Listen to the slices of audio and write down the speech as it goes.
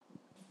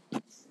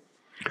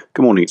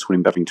Good morning, it's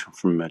William Bevington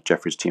from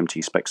Jefferies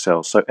TMT Spec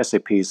Sales. So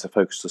SAP is the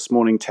focus this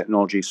morning,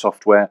 technology,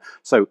 software.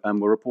 So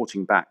we're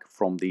reporting back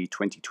from the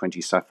 2020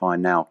 Sapphire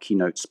Now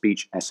keynote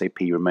speech. SAP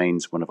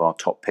remains one of our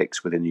top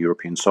picks within the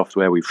European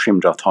software. We've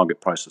trimmed our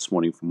target price this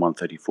morning from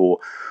 134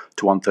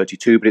 to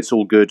 132, but it's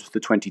all good.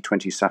 The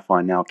 2020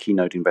 Sapphire Now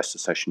keynote investor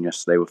session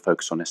yesterday were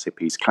focused on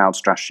SAP's cloud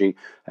strategy.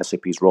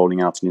 SAP's rolling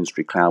out an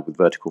industry cloud with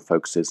vertical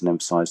focuses and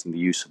emphasizing the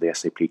use of the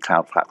SAP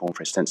cloud platform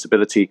for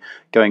extensibility.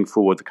 Going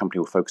forward, the company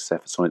will focus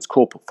efforts on its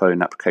core portfolio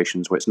and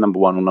applications where it's number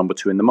one or number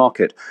two in the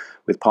market,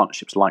 with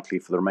partnerships likely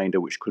for the remainder,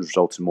 which could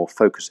result in more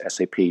focused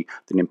SAP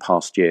than in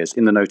past years.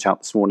 In the note out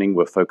this morning,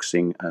 we're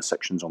focusing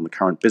sections on the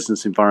current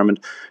business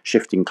environment,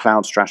 shifting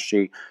cloud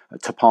strategy,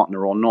 to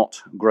partner or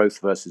not,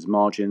 growth versus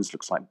margins,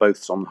 looks like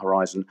both's on the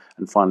horizon,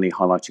 and finally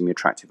highlighting the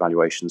attractive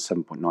valuation,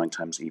 7.9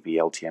 times EV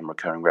LTM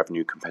recurring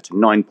revenue compared to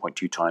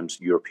 9.2 times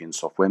European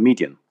software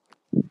median.